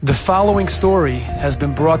The following story has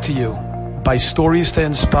been brought to you by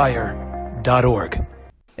StoriesToInspire.org.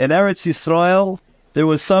 In Eretz Yisrael, there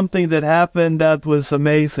was something that happened that was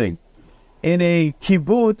amazing. In a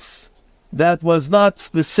kibbutz that was not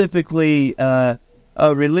specifically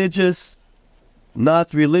religious,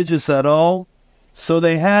 not religious at all, so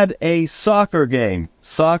they had a soccer game.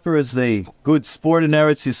 Soccer is the good sport in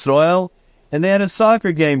Eretz Yisrael, and they had a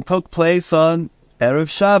soccer game took place on Erev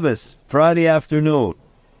Shabbos, Friday afternoon.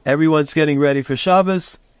 Everyone's getting ready for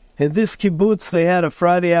Shabbos. In this kibbutz, they had a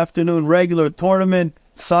Friday afternoon regular tournament,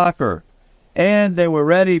 soccer. And they were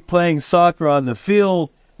ready playing soccer on the field.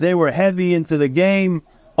 They were heavy into the game.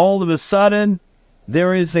 All of a sudden,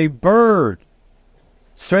 there is a bird,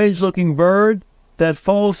 strange-looking bird, that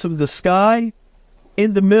falls from the sky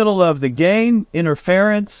in the middle of the game.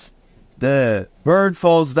 Interference. The bird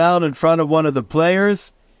falls down in front of one of the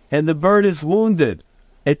players, and the bird is wounded.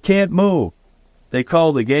 It can't move. They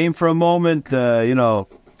call the game for a moment,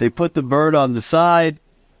 they put the bird on the side,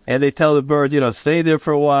 and they tell the bird, stay there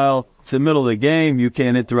for a while. It's the middle of the game. You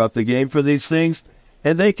can't interrupt the game for these things.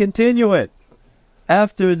 And they continue it.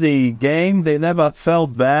 After the game, they never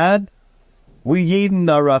felt bad. We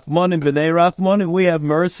Yidden are Rachmanim b'nei Rachmanim. We have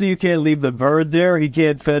mercy. You can't leave the bird there. He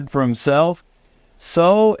can't fend for himself.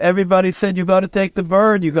 So everybody said, you got to take the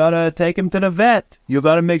bird. You got to take him to the vet. You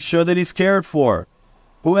got to make sure that he's cared for.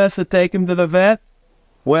 Who has to take him to the vet?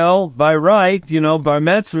 Well, by right, Bar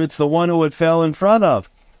Metzger, it's the one who it fell in front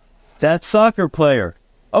of. That soccer player.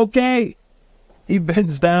 Okay. He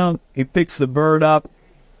bends down. He picks the bird up.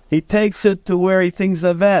 He takes it to where he thinks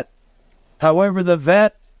a vet. However, the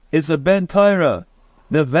vet is a Ben Torah.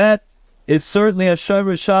 The vet is certainly a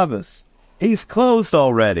Shomer Shabbos. He's closed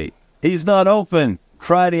already. He's not open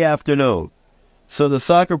Friday afternoon. So the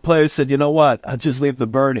soccer player said, you know what, I'll just leave the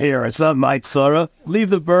bird here. It's not my tzara. Leave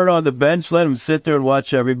the bird on the bench, let him sit there and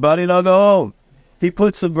watch everybody, and I'll go home. He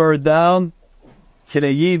puts the bird down. Can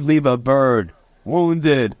a Yid leave a bird?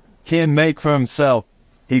 Wounded. Can't make for himself.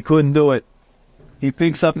 He couldn't do it. He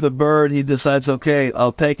picks up the bird. He decides, okay,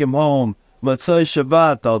 I'll take him home. Matzai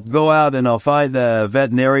Shabbat, I'll go out and I'll find a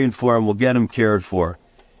veterinarian for him. We'll get him cared for.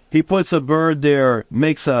 He puts a bird there,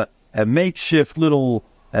 makes a makeshift little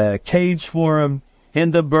cage for him,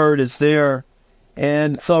 and the bird is there,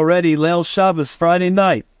 and it's already Leil Shabbos, Friday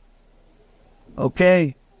night.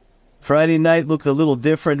 Okay, Friday night looked a little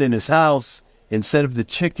different in his house. Instead of the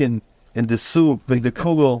chicken and the soup and the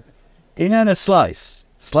kugel, he had a slice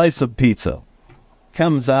of pizza.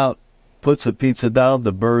 Comes out, puts the pizza down,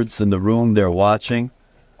 the bird's in the room, they're watching.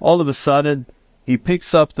 All of a sudden, he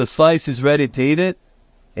picks up the slice, he's ready to eat it,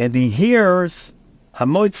 and he hears,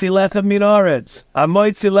 Hamoitzi lechem min haaretz.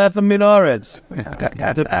 Hamoitzi lechem min haaretz.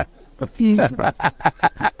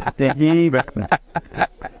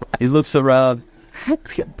 He looks around.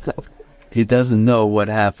 He doesn't know what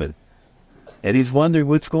happened. And he's wondering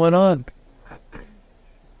what's going on.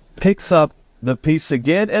 Picks up the piece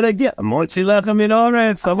again and again. Hamoitzi lechem min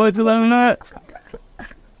haaretz. Hamoitzi lechem min haaretz.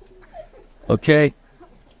 Okay.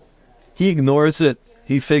 He ignores it.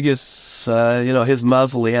 He figures, his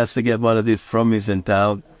muzzle, he has to get one of these frummies in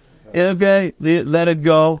town. Okay, let it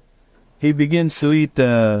go. He begins to eat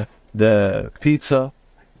the pizza.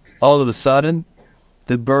 All of a sudden,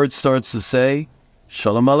 the bird starts to say,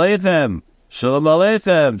 Shalom Aleichem, Shalom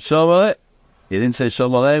Aleichem, Shalom Aleichem. He didn't say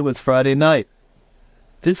Shalom Aleichem, it's Friday night.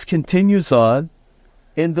 This continues on,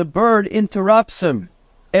 and the bird interrupts him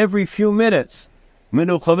every few minutes.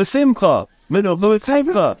 Menucha v'simcha.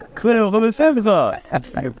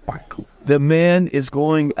 The man is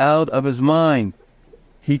going out of his mind.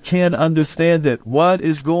 He can't understand it. What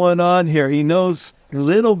is going on here? He knows a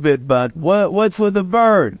little bit, but what's with the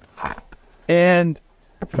bird? And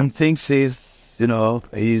he thinks he's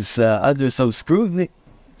under some scrutiny.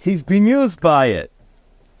 He's bemused by it.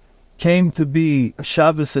 Came to be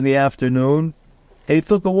Shabbos in the afternoon. He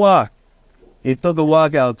took a walk. He took a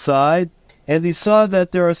walk outside. And he saw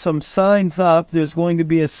that there are some signs up. There's going to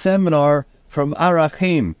be a seminar from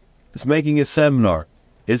Arachim. It's making a seminar.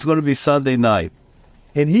 It's going to be Sunday night.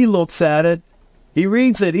 And he looks at it. He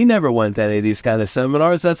reads it. He never went to any of these kind of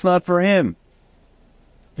seminars. That's not for him.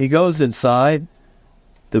 He goes inside.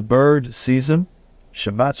 The bird sees him.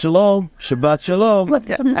 Shabbat Shalom. Shabbat Shalom.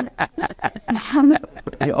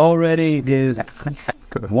 He already is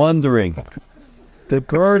wondering. The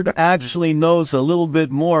bird actually knows a little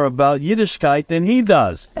bit more about Yiddishkeit than he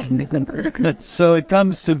does. So it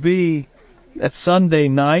comes to be a Sunday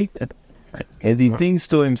night, and he thinks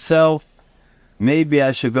to himself, maybe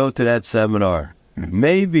I should go to that seminar.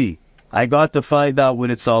 Maybe I got to find out what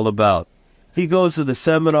it's all about. He goes to the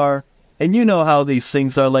seminar, and you know how these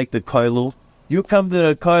things are like the koilel. You come to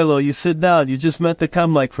the koilo, you sit down, you just meant to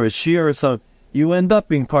come like for a shiur or something. You end up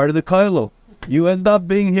being part of the koilo. You end up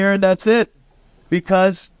being here and that's it.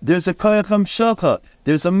 Because there's a koyach hamshacha.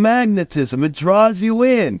 There's a magnetism. It draws you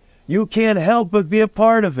in. You can't help but be a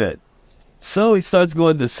part of it. So he starts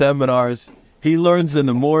going to seminars. He learns in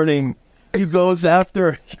the morning. He goes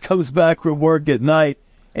after, he comes back from work at night.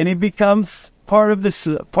 And he becomes part of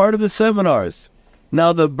the seminars.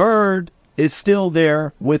 Now the bird is still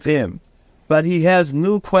there with him. But he has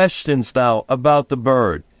new questions now about the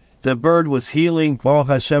bird. The bird was healing, Baruch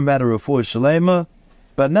Hashem, at a refuah shalema.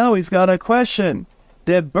 But now he's got a question.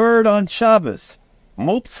 The bird on Shabbos,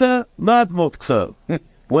 muktzah, not muktzah.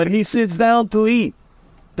 When he sits down to eat,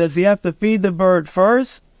 does he have to feed the bird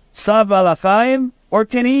first, sav alachayim, or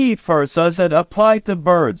can he eat first? Does it apply to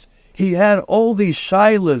birds? He had all these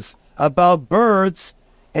shilas about birds,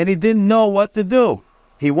 and he didn't know what to do.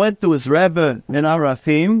 He went to his Rebbe in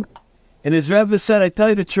Arafim, and his Rebbe said, I tell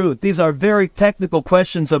you the truth, these are very technical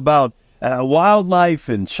questions about wildlife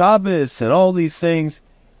and Shabbos and all these things.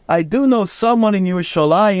 I do know someone in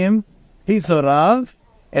Yerushalayim, he's a Rav,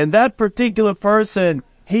 and that particular person,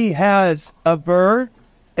 he has a bird,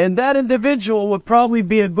 and that individual would probably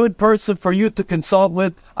be a good person for you to consult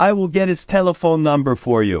with. I will get his telephone number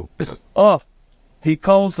for you. Oh, he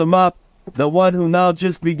calls him up. The one who now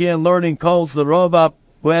just began learning calls the Rav up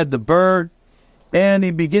who had the bird, and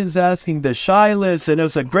he begins asking the shilas, and it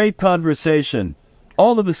was a great conversation.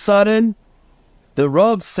 All of a sudden, the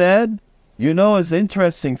Rav said, you know, it's an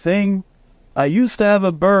interesting thing. I used to have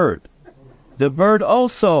a bird. The bird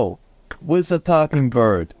also was a talking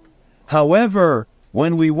bird. However,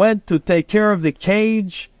 when we went to take care of the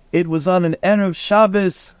cage, it was on an Erev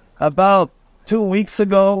Shabbos about 2 weeks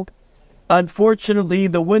ago. Unfortunately,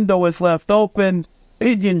 the window was left open,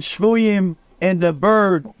 Pidyon Shvuyim, and the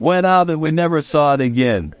bird went out and we never saw it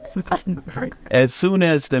again. As soon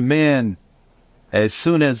as the man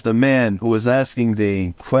who was asking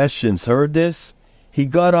the questions heard this, he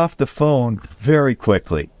got off the phone very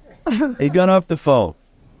quickly. He got off the phone.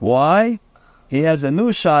 Why? He has a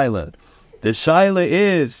new shaila. The shaila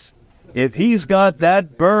is, if he's got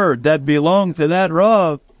that bird that belonged to that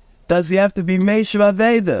Rav, does he have to be Meishav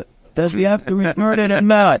Aveda? Does he have to return it or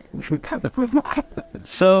not?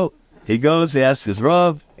 So he goes, he asks his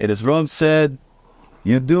Rav, and his Rav said,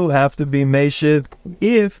 you do have to be Meishav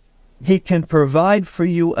if he can provide for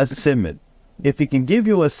you a siman. If he can give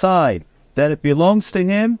you a sign that it belongs to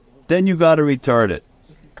him, then you got to return it.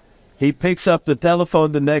 He picks up the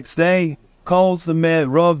telephone the next day, calls the man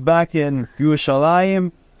Rav back in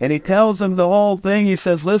Yerushalayim, and he tells him the whole thing. He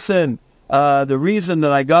says, listen, the reason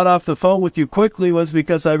that I got off the phone with you quickly was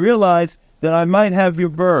because I realized that I might have your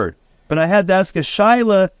bird, but I had to ask a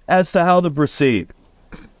shaila as to how to proceed.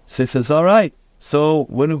 So he says, all right, so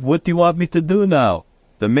what do you want me to do now?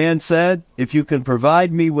 The man said, if you can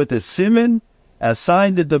provide me with a siman, a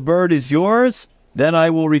sign that the bird is yours, then I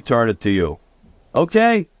will return it to you.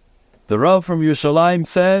 Okay. The Rav from Yerushalayim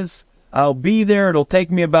says, I'll be there. It'll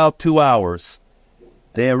take me about 2 hours.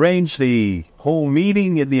 They arranged the whole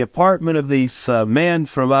meeting in the apartment of this man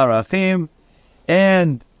from Arafim,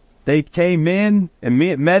 and they came in and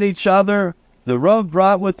met each other. The Rav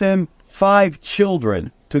brought with him 5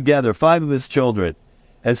 children together, 5 of his children.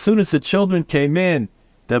 As soon as the children came in,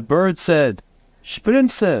 the bird said,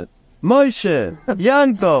 Sprinze, Moshe,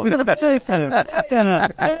 Yanko.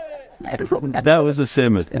 That was a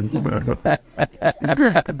simon.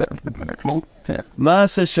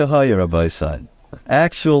 Masa Shahaya, Rabbi San.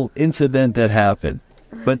 Actual incident that happened.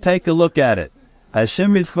 But take a look at it.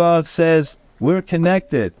 Hashem Yisrael says, we're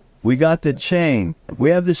connected. We got the chain. We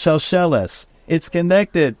have the shalsheles. It's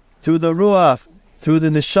connected through the ruach, through the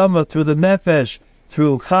neshama, through the nefesh,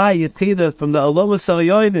 through chai yetida, from the alomas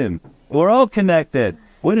alyonim. We're all connected.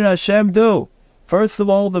 What did Hashem do? First of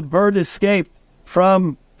all, the bird escaped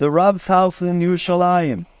from the Rav's house in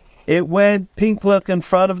Yerushalayim. It went pinklook in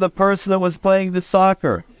front of the person that was playing the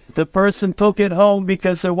soccer. The person took it home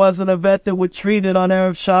because there wasn't a vet that would treat it on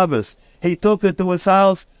Erev Shabbos. He took it to his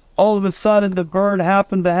house. All of a sudden, the bird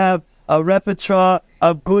happened to have a repertoire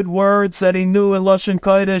of good words that he knew in Lashon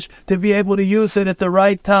Kodesh to be able to use it at the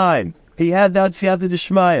right time. He had that siyata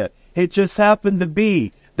d'shmaya. It just happened to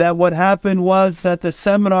be that what happened was that the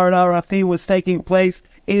seminar in Arafim was taking place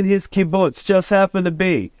in his kibbutz. Just happened to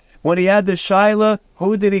be. When he had the shaila,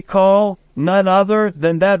 who did he call? None other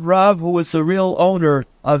than that Rav who was the real owner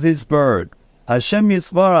of his bird. Hashem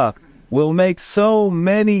Yisbarach will make so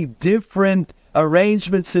many different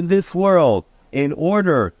arrangements in this world in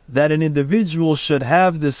order that an individual should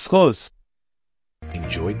have this schos.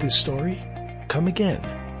 Enjoyed this story? Come again.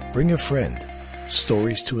 Bring a friend.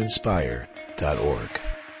 Stories to inspire.org Dovid.org.